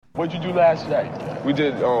What'd you do last night? We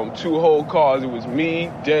did 2 whole cars. It was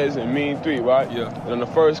me, Dez, and Mean 3, right? Yeah. And on the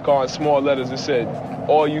first car, in small letters, it said,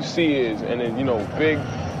 "All you see is," and then, big,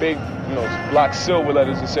 black silver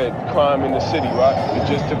letters, it said, "Crime in the city," right? It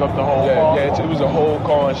just took up the whole car. Yeah, it was a whole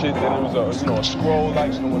car and shit. Then it was a scroll,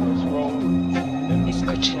 like, with a scroll.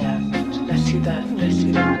 Escucha la ciudad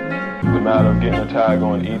vecina. The matter of getting a tag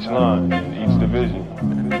on each line, each division.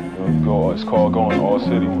 It's called going all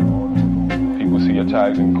city. People see your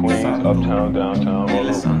tags in Queens, uptown, downtown, all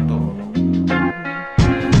over.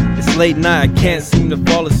 It's late night, I can't seem to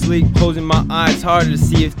fall asleep. Closing my eyes harder to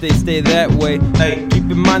see if they stay that way. Hey, keep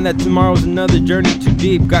in mind that tomorrow's another journey too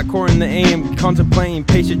deep. Got core in the AM, contemplating,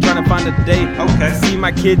 patient, trying to find a date. Okay. See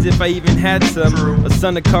my kids if I even had some. A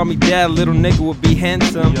son to call me dad, a little nigga would be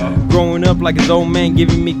handsome. Growing up like his old man,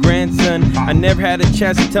 giving me grandson. I never had a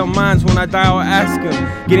chance to tell mines. When I die, I'll ask him.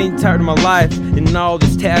 Getting tired of my life and all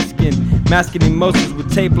this tasking. Masking emotions with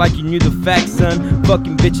tape like you knew the facts, son.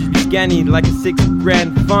 Fucking bitches be scanning like a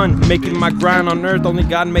 $6 fund. Making my grind on earth, only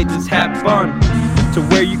God made this hat fun. To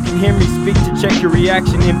where you can hear me speak to check your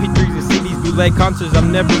reaction. MP3s and CDs, bootleg concerts, I'm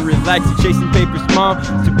never relaxing. Chasing paper small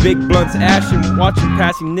to big blunts ashing. Watching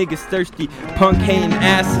passing niggas thirsty, punk hating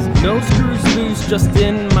asses. No screws loose, just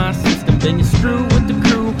in my system. Then you screw with the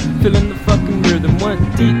crew, feeling the fucking rhythm. 1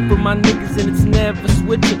 deep for my niggas and it's never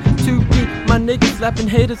switching. 2 deep, my niggas slapping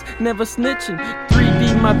haters, never snitching.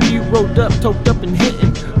 3D, my view rolled up, toked up and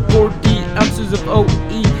hitting. 4D, ounces of OE.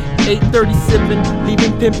 830 sipping,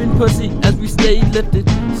 leaving pimping pussy as we stay lifted.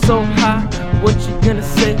 So high, what you gonna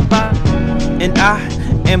say bye? And I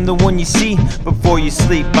am the one you see before you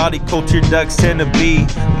sleep. Body culture ducks tend to be.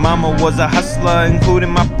 Mama was a hustler,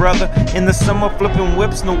 including my brother. In the summer flipping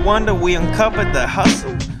whips, no wonder we uncovered the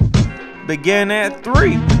hustle. Began at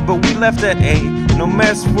 3, but we left at 8. No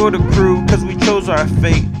mess for the crew, cause we chose our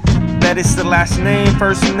fate. That is the last name,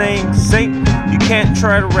 first name, Saint. You can't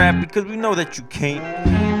try to rap because we know that you can't.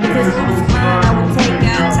 Because it was mine, I would take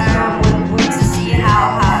out time, wouldn't wait to see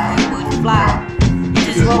how high it would fly. It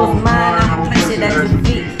just was mine, I would place it at your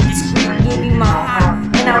feet. Discreet, give you my heart,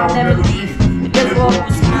 and I would never leave. If this world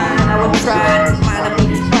was mine, I would try to find a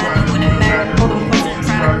beach planet. Wouldn't matter, pull them closer,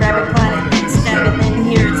 trying to grab it, planet, and stab it in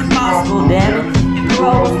here, it's impossible, damn it. If the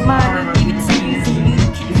world was mine, I'd give it to you so you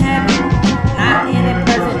can have it. Not in it,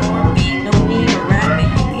 present or beat, no need to rap it.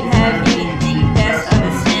 You can have anything past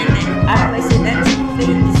understanding. I place it at your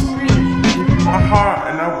feet. My heart,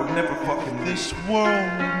 and I would never fucking leave. This world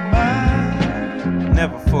mine,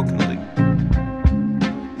 never fucking leave.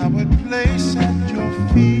 I would place at your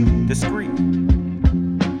feet. Discreet.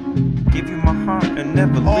 Give you my heart and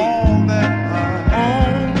never leave. All that I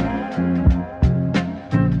own.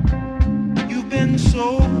 You've been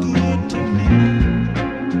so good to me.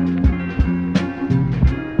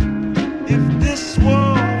 If this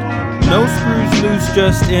world No screws loose,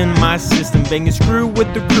 just in my system. Banging screw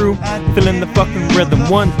with the crew, feeling the fucking rhythm.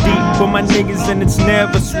 1 deep for my niggas and it's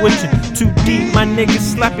never switching. 2 deep, my niggas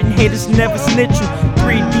slapping haters, never snitching.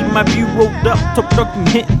 3 deep, my view rolled up, toked up and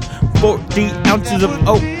hitting. 4D, ounces of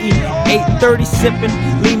OE. 830 sipping,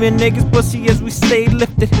 leaving niggas pussy as we stay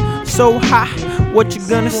lifted. So high, what you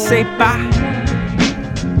gonna say bye?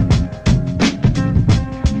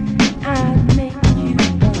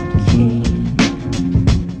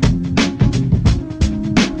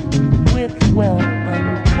 Well,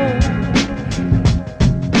 untold.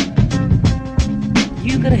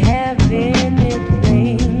 You could have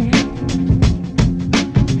anything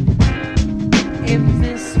if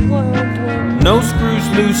this world were No screws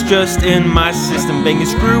loose, just in my system. Banging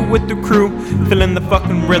screw with the crew, feeling the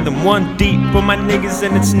fucking rhythm. 1 deep for my niggas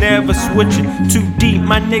and it's never switching. 2 deep,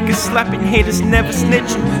 my niggas slapping haters, never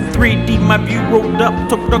snitching. 3 deep, my view rolled up,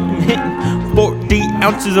 toked up and hitting. 4D,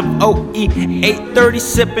 ounces of OE. 830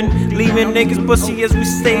 sipping, leaving niggas pussy as we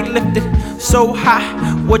stay lifted. So high,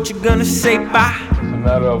 what you gonna say bye? It's a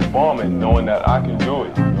matter of bombing, knowing that I can do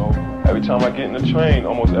it, Every time I get in the train,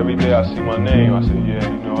 almost every day I see my name. I say, yeah,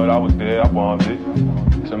 you know what, I was there, I bombed it.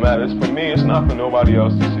 It's a matter, it's for me, it's not for nobody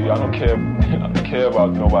else to see. I don't care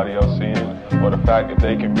about nobody else seeing it, or the fact if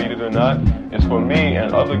they can read it or not. It's for me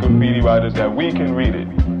and other graffiti writers that we can read it.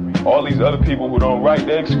 All these other people who don't write,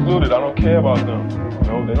 they're excluded. I don't care about them.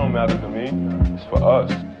 They don't matter to me. It's for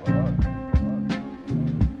us.